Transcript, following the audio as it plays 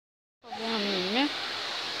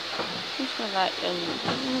Så leger jeg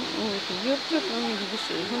ude på YouTube med min lille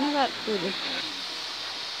søde hundehvalp.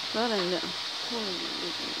 Sådan der.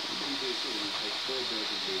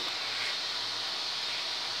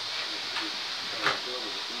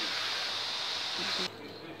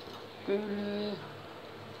 Bølle.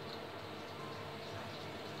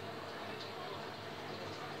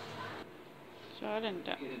 Sådan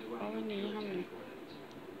der. Oven i ham nu.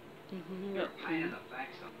 Det hundehvalp.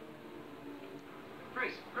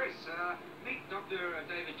 Chris, meet Dr.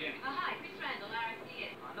 David Jennings. Oh, hi, Chris Randall,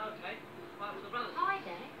 RFDS. I know, Kate. Right with the brothers. Hi,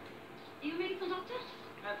 Dad. Are you a medical doctor?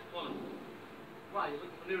 Metropolitan. Why, you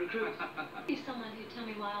looking for new recruits? He's someone who'd tell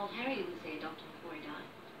me why old Harry didn't see a doctor before he died.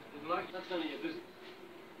 Didn't like it? That's none of your business.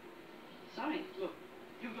 Sorry. Look,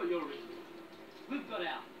 you've got your reasons. We've got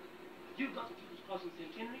ours. You've got the People's Crossing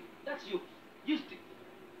Centenary. That's yours. You stick to it.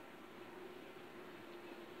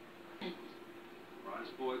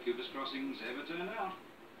 Brightest boy Cooper's Crossings ever turned out.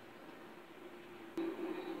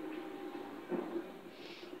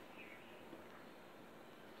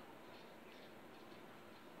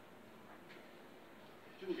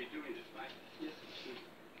 Shouldn't be doing this, mate. Yes, you should.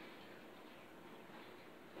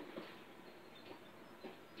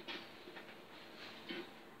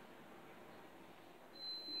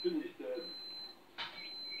 Shouldn't disturb me.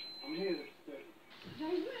 I'm here to disturb you.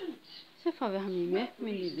 They won't. Så får vi ham lige med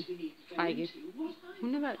en lille frække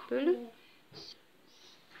hundevalp Bølle.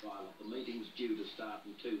 Violet, the meeting's due to start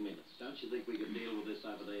in 2 minutes. Don't you think we can deal with this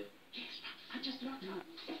over there? Yes, I just looked up.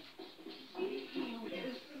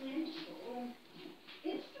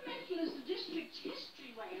 Instrumental is the district's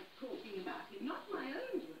history way of talking about it, not my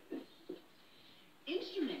own word.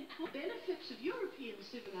 Instrumental benefits of European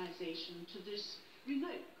civilization to this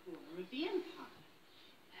remote corner of the empire.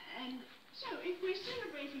 And so, if we're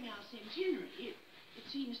celebrating our centenary, it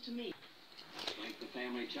seems to me...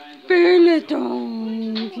 Bølle dog,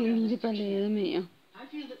 din lille ballade mere. I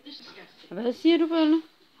feel that this disgusting. Hvad siger du, Bølle?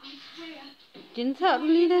 I swear. Gentager du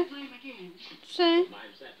lige det? Name again. Du sagde?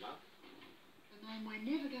 Name's that, love. The name we're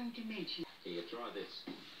never going to mention. Here, try this.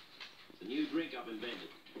 It's a new drink I've invented.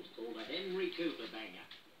 It's called a Henry Cooper Banger.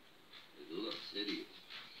 Look, idiot.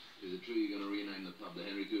 Is it true you're going to rename the pub the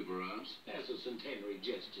Henry Cooper Arms? That's a centenary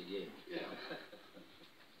gesture, yeah. Yeah.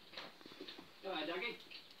 Hello, Dougie.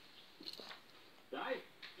 Dave,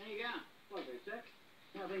 how you going? Hi there, Jack.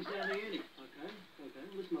 How things down the uni? Okay.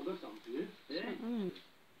 Listen, I've got something for you. Yeah?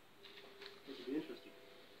 This will be interesting.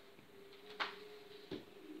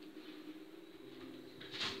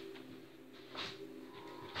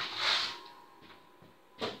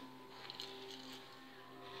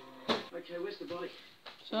 Okay, where's the body?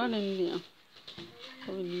 Sådan der. Så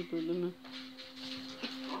får vi lige Bølle med.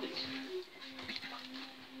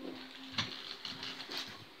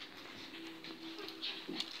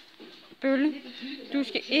 Bølle, du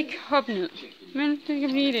skal ikke hoppe ned, men det kan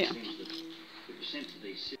blive der.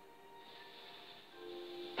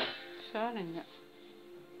 Sådan der.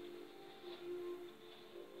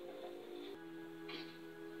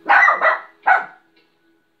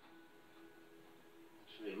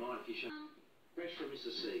 Fresh from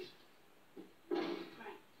Mrs. C's.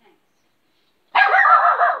 Right, thanks. I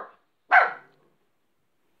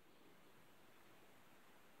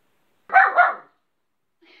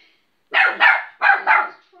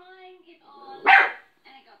was trying it on,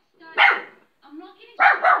 and it got stuck. I'm not getting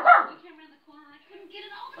stuck. You came around the corner, and I couldn't get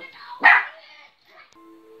it open.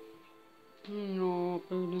 Nå,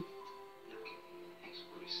 Bølle.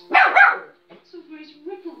 So where's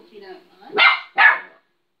Ripple, if you don't mind?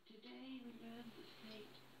 Today we learned the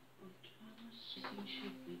fate of Thomas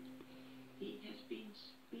Shepherd. He has been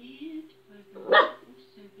speared by the local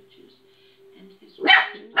savages and his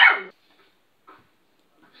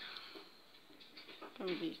Så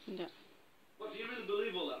vi vise den der. What, do you really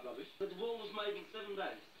believe all that rubbish? That the wall was made in 7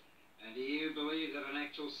 days? And do you believe that an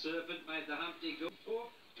actual serpent made the Humpty Good? Or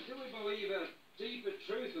do we believe a deeper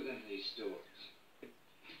truth within these stories?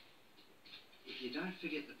 If you don't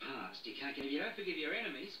forget the past, you can't get... If you don't forgive your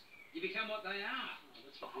enemies, you become what they are. Oh,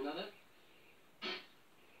 that's right. You know that? I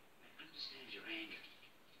understand your anger.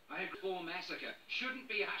 I agree. For massacre shouldn't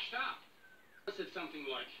be hushed up. I said something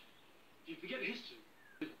like, if you forget history,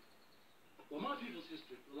 well, my people's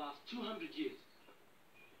history will last 200 years.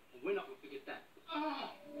 And we're not going to forget that. Oh!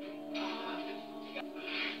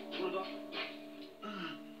 Want a doctor?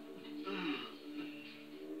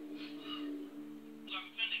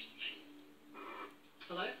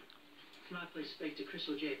 Hello? Can I please speak to Chris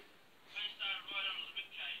or Jeb? Pain started right under the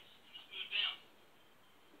rib cage and just moved down.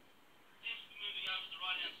 Seems to be moving over to the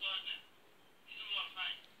right hand side now. He's in a lot of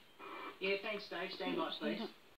pain. Yeah, thanks, Dave. Stand by, please.